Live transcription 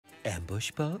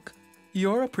ambush bug?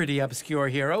 You're a pretty obscure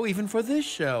hero even for this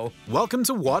show. Welcome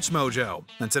to Watch Mojo,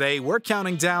 and today we're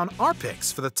counting down our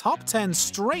picks for the top 10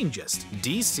 strangest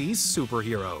DC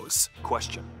superheroes.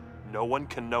 Question. No one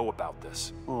can know about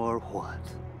this. Or what?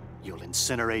 You'll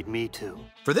incinerate me too.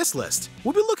 For this list,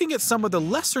 we'll be looking at some of the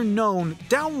lesser-known,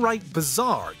 downright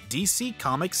bizarre DC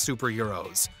Comics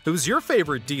superheroes. Who's your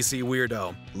favorite DC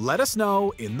weirdo? Let us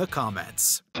know in the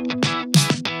comments.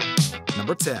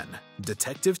 Number 10.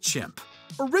 Detective Chimp.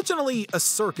 Originally a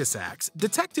circus act,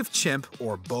 Detective Chimp,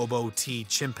 or Bobo T.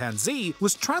 Chimpanzee,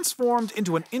 was transformed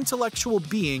into an intellectual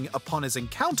being upon his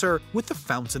encounter with the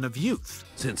Fountain of Youth.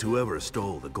 Since whoever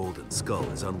stole the Golden Skull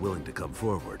is unwilling to come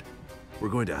forward, we're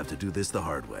going to have to do this the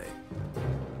hard way.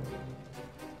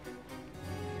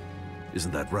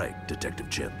 Isn't that right, Detective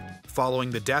Chimp? Following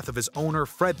the death of his owner,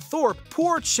 Fred Thorpe,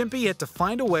 poor Chimpy had to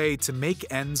find a way to make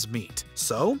ends meet.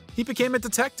 So, he became a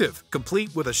detective,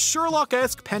 complete with a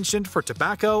Sherlock-esque penchant for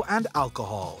tobacco and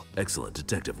alcohol. Excellent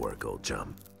detective work, old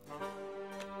chum.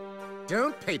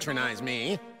 Don't patronize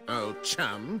me, old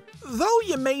chum. Though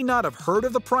you may not have heard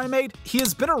of the primate, he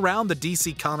has been around the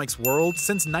DC Comics world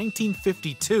since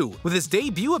 1952, with his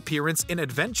debut appearance in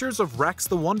Adventures of Rex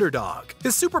the Wonder Dog.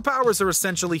 His superpowers are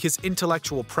essentially his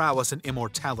intellectual prowess and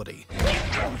immortality.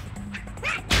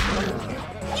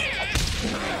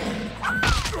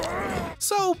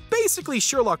 So basically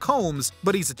Sherlock Holmes,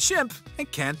 but he's a chimp and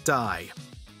can't die.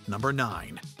 Number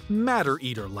 9. Matter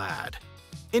Eater Lad.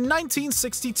 In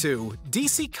 1962,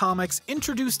 DC Comics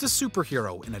introduced a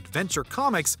superhero in Adventure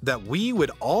Comics that we would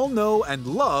all know and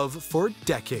love for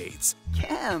decades.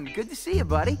 Cam, good to see you,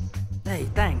 buddy. Hey,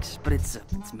 thanks, but it's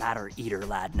Matter Eater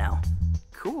Lad now.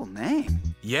 Cool name.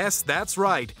 Yes, that's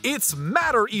right. It's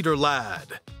Matter Eater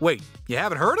Lad. Wait, you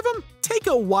haven't heard of him? Take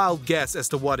a wild guess as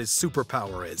to what his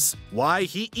superpower is. Why,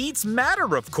 he eats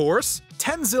matter, of course.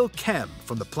 Tenzil Kem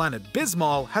from the planet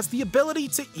Bismol has the ability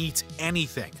to eat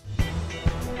anything.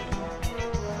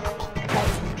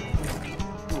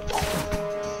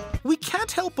 We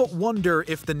can't help but wonder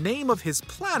if the name of his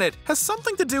planet has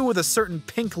something to do with a certain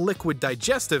pink liquid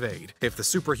digestive aid. If the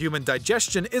superhuman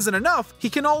digestion isn't enough, he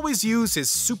can always use his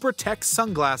super tech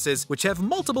sunglasses, which have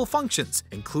multiple functions,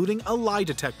 including a lie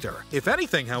detector. If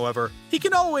anything, however, he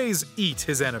can always eat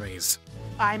his enemies.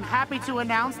 I'm happy to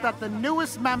announce that the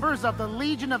newest members of the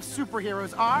Legion of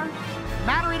Superheroes are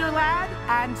Matter Eater Lad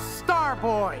and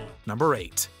Starboy. Number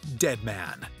 8.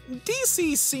 Deadman.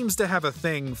 DC seems to have a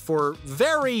thing for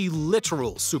very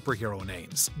literal superhero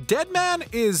names. Deadman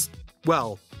is,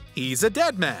 well, he's a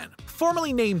dead man.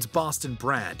 Formerly named Boston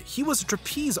Brand, he was a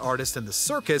trapeze artist in the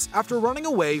circus after running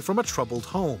away from a troubled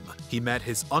home. He met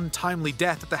his untimely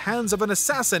death at the hands of an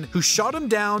assassin who shot him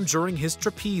down during his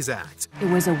trapeze act. It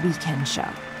was a weekend show.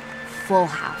 Full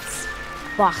house.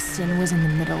 Boston was in the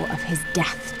middle of his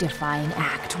death-defying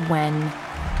act when...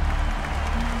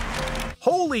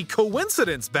 Holy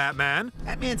coincidence, Batman!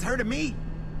 That man's heard of me.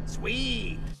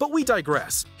 Sweet. But we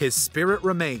digress. His spirit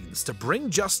remains to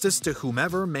bring justice to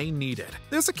whomever may need it.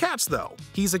 There's a catch though.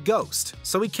 He's a ghost,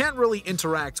 so he can't really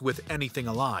interact with anything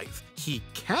alive. He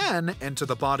can enter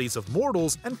the bodies of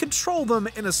mortals and control them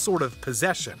in a sort of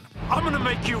possession. I'm gonna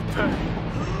make you pay.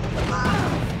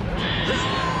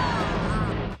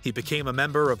 He became a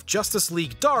member of Justice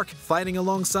League Dark, fighting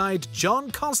alongside John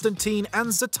Constantine and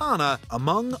Zatanna,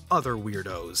 among other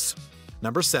weirdos.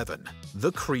 Number 7.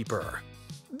 The Creeper.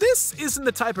 This isn't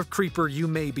the type of creeper you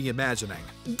may be imagining.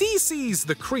 DC's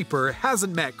The Creeper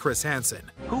hasn't met Chris Hansen.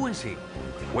 Who is he?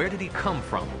 Where did he come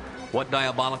from? What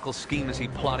diabolical scheme is he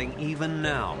plotting even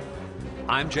now?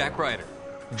 I'm Jack Ryder.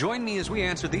 Join me as we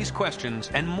answer these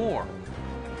questions and more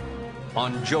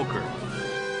on Joker,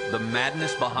 the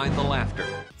madness behind the laughter.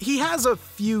 He has a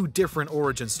few different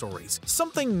origin stories,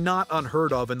 something not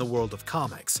unheard of in the world of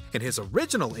comics. In his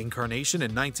original incarnation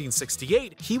in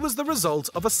 1968, he was the result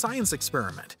of a science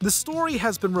experiment. The story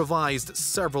has been revised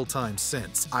several times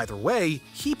since. Either way,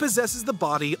 he possesses the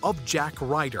body of Jack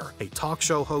Ryder, a talk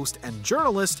show host and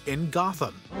journalist in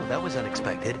Gotham. Oh, that was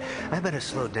unexpected. I better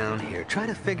slow down here. Try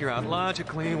to figure out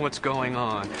logically what's going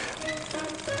on.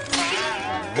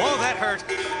 Whoa, that hurt!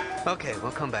 Okay,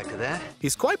 we'll come back to that.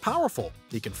 He's quite powerful.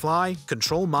 He can fly,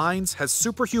 control minds, has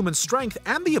superhuman strength,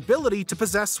 and the ability to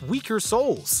possess weaker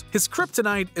souls. His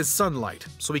kryptonite is sunlight,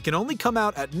 so he can only come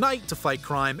out at night to fight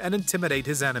crime and intimidate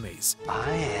his enemies.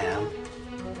 I am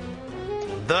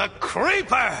the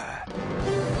Creeper!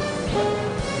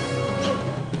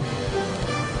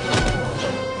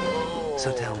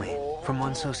 So tell me, from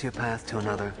one sociopath to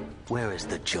another, where is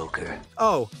the Joker?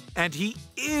 Oh, and he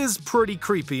is pretty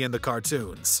creepy in the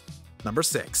cartoons. Number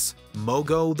 6.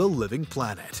 Mogo the Living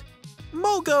Planet.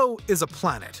 Mogo is a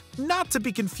planet. Not to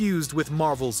be confused with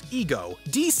Marvel's Ego,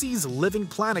 DC's Living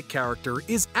Planet character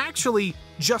is actually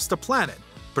just a planet,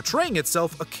 portraying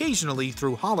itself occasionally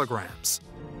through holograms.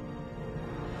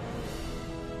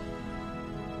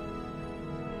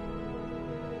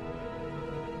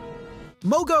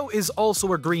 Mogo is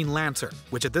also a Green Lantern,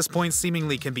 which at this point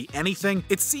seemingly can be anything.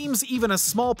 It seems even a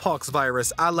smallpox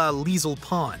virus a la Liesel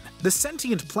Pon. The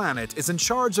sentient planet is in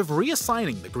charge of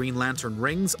reassigning the Green Lantern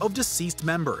rings of deceased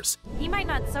members. He might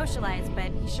not socialize,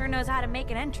 but he sure knows how to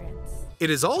make an entrance. It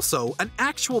is also an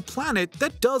actual planet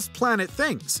that does planet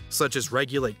things, such as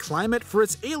regulate climate for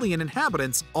its alien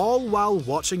inhabitants, all while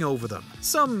watching over them.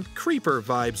 Some creeper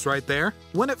vibes right there.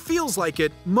 When it feels like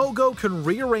it, Mogo can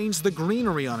rearrange the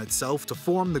greenery on itself to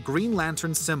form the Green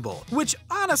Lantern symbol, which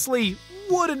honestly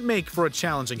wouldn't make for a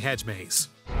challenging hedge maze.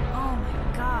 Oh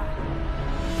my god.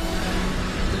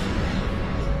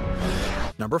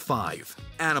 Number 5.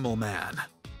 Animal Man.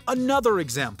 Another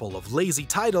example of lazy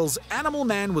titles, Animal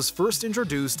Man was first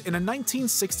introduced in a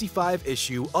 1965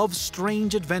 issue of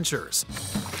Strange Adventures.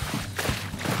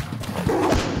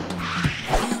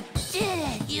 You did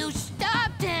it! You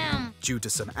stopped him! Due to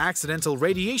some accidental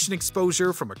radiation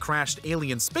exposure from a crashed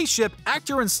alien spaceship,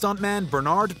 actor and stuntman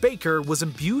Bernard Baker was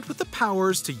imbued with the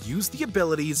powers to use the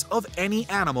abilities of any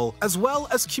animal, as well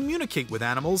as communicate with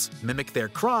animals, mimic their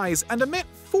cries, and emit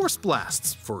force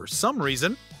blasts for some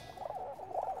reason.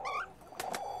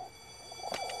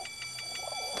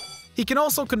 He can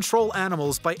also control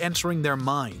animals by entering their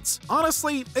minds.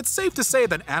 Honestly, it's safe to say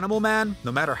that Animal Man,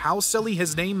 no matter how silly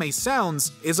his name may sound,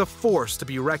 is a force to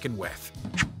be reckoned with.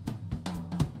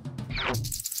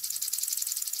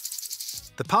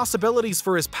 The possibilities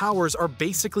for his powers are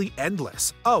basically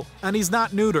endless. Oh, and he's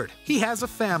not neutered. He has a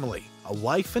family, a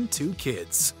wife and 2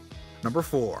 kids. Number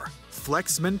 4.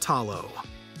 Flex Mentalo.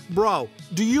 Bro,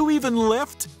 do you even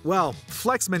lift? Well,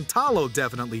 Flex Mentalo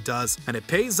definitely does, and it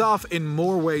pays off in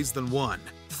more ways than one.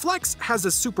 Flex has a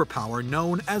superpower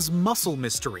known as muscle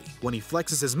mystery. When he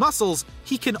flexes his muscles,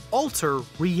 he can alter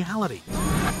reality.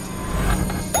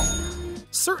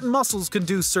 Certain muscles can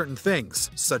do certain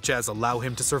things, such as allow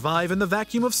him to survive in the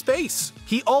vacuum of space.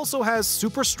 He also has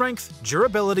super strength,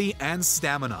 durability, and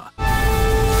stamina.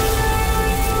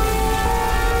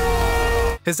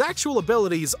 His actual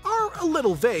abilities are a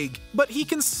little vague, but he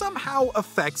can somehow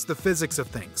affect the physics of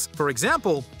things. For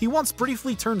example, he once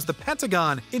briefly turns the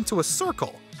Pentagon into a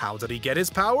circle. How did he get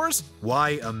his powers?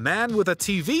 Why, a man with a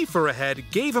TV for a head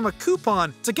gave him a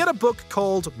coupon to get a book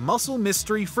called Muscle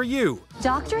Mystery for You.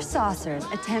 Dr. Saucer's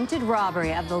attempted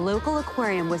robbery of the local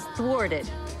aquarium was thwarted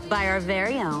by our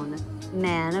very own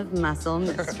Man of Muscle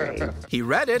Mystery. He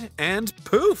read it and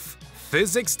poof!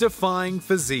 Physics-defying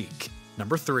physique.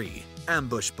 Number 3.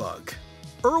 Ambush Bug.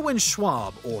 Erwin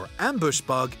Schwab, or Ambush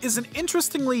Bug, is an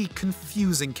interestingly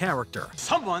confusing character.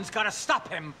 Someone's gotta stop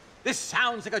him! This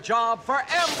sounds like a job for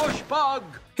Ambush Bug!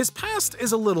 His past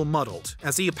is a little muddled,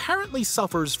 as he apparently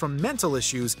suffers from mental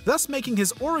issues, thus making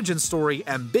his origin story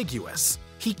ambiguous.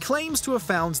 He claims to have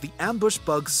found the Ambush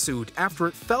Bug suit after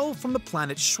it fell from the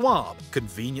planet Schwab,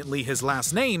 conveniently his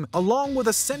last name, along with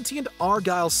a sentient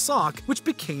Argyle sock which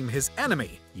became his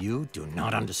enemy. You do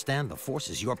not understand the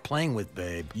forces you're playing with,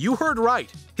 babe. You heard right.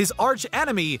 His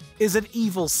arch-enemy is an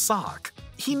evil sock.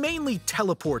 He mainly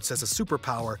teleports as a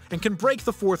superpower and can break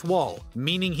the fourth wall,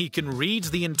 meaning he can read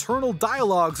the internal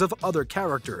dialogues of other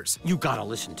characters. You gotta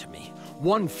listen to me.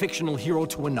 One fictional hero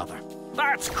to another.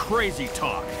 That's crazy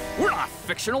talk. We're not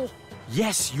fictional.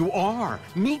 Yes, you are.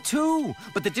 Me too.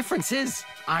 But the difference is,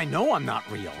 I know I'm not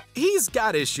real. He's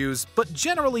got issues, but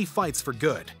generally fights for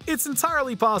good. It's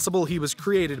entirely possible he was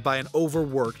created by an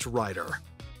overworked writer.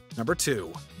 Number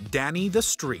 2. Danny the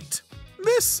Street.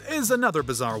 This is another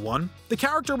bizarre one. The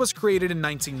character was created in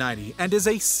 1990 and is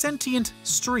a sentient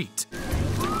street.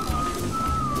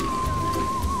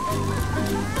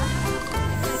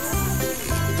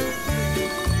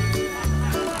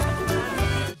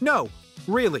 No,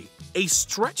 really, a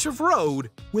stretch of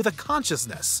road with a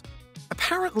consciousness.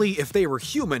 Apparently, if they were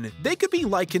human, they could be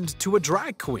likened to a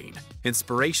drag queen.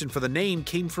 Inspiration for the name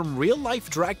came from real-life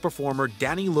drag performer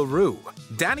Danny LaRue.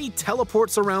 Danny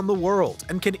teleports around the world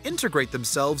and can integrate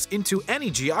themselves into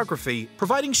any geography,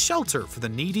 providing shelter for the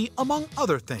needy, among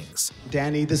other things.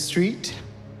 Danny the Street?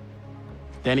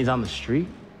 Danny's on the street?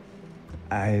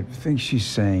 I think she's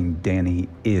saying Danny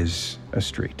is a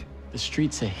street. The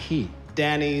street's a he.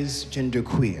 Danny's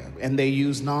genderqueer, and they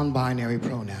use non-binary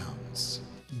pronouns.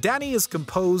 Danny is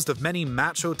composed of many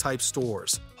macho-type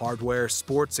stores, hardware,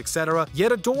 sports, etc.,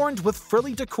 yet adorned with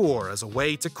frilly decor as a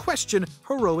way to question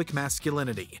heroic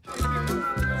masculinity.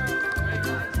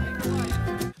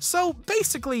 So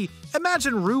basically,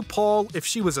 imagine RuPaul if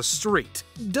she was a street.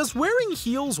 Does wearing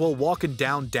heels while walking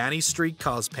down Danny Street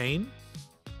cause pain?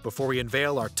 Before we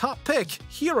unveil our top pick,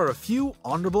 here are a few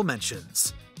honorable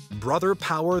mentions. Brother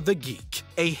Power the Geek,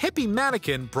 a hippie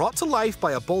mannequin brought to life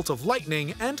by a bolt of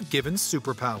lightning and given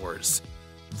superpowers.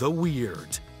 The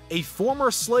Weird, a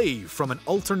former slave from an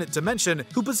alternate dimension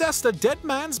who possessed a dead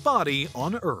man's body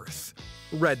on Earth.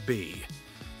 Red Bee,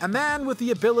 a man with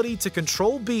the ability to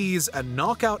control bees and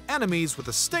knock out enemies with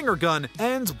a stinger gun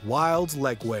and wild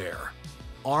leg wear.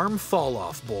 Arm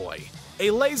Fall-Off Boy,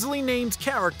 a lazily named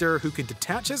character who can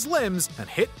detach his limbs and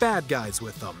hit bad guys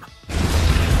with them.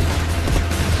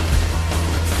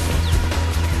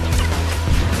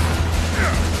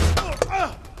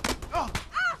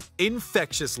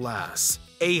 Infectious Lass,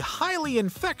 a highly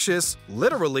infectious,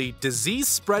 literally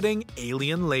disease-spreading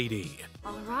alien lady.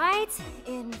 All right,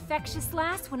 Infectious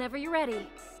Lass whenever you're ready.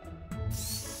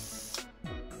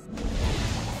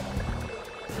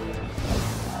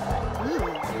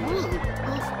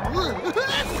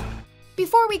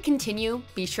 Before we continue,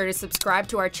 be sure to subscribe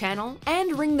to our channel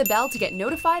and ring the bell to get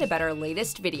notified about our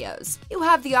latest videos. You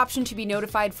have the option to be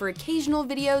notified for occasional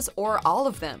videos or all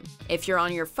of them. If you're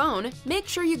on your phone, make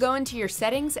sure you go into your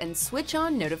settings and switch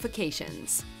on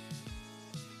notifications.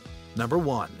 Number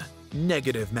 1.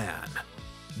 Negative Man.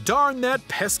 Darn that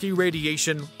pesky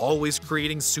radiation, always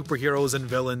creating superheroes and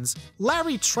villains.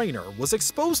 Larry Traynor was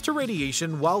exposed to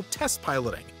radiation while test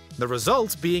piloting. The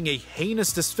result being a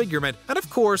heinous disfigurement and, of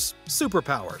course,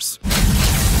 superpowers.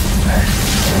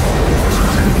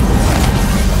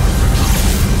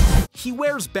 He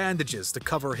wears bandages to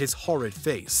cover his horrid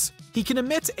face. He can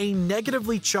emit a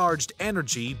negatively charged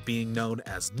energy, being known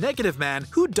as Negative Man,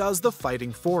 who does the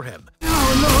fighting for him.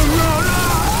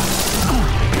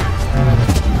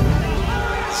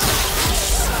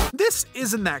 This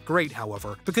isn't that great,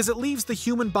 however, because it leaves the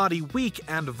human body weak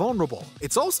and vulnerable.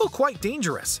 It's also quite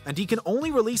dangerous, and he can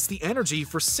only release the energy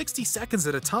for 60 seconds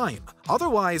at a time.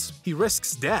 Otherwise, he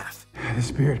risks death. The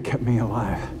spirit kept me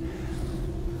alive.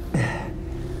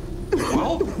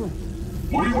 Well,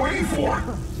 what are you waiting for?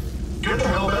 Get the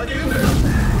hell back in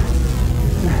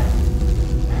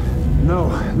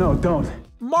there! No, don't.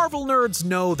 Marvel nerds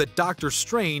know that Doctor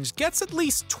Strange gets at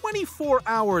least 24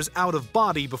 hours out of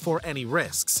body before any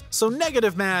risks, so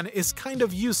Negative Man is kind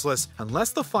of useless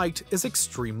unless the fight is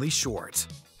extremely short.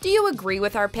 Do you agree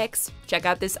with our picks? Check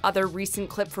out this other recent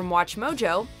clip from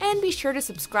WatchMojo, and be sure to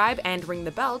subscribe and ring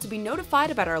the bell to be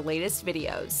notified about our latest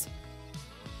videos.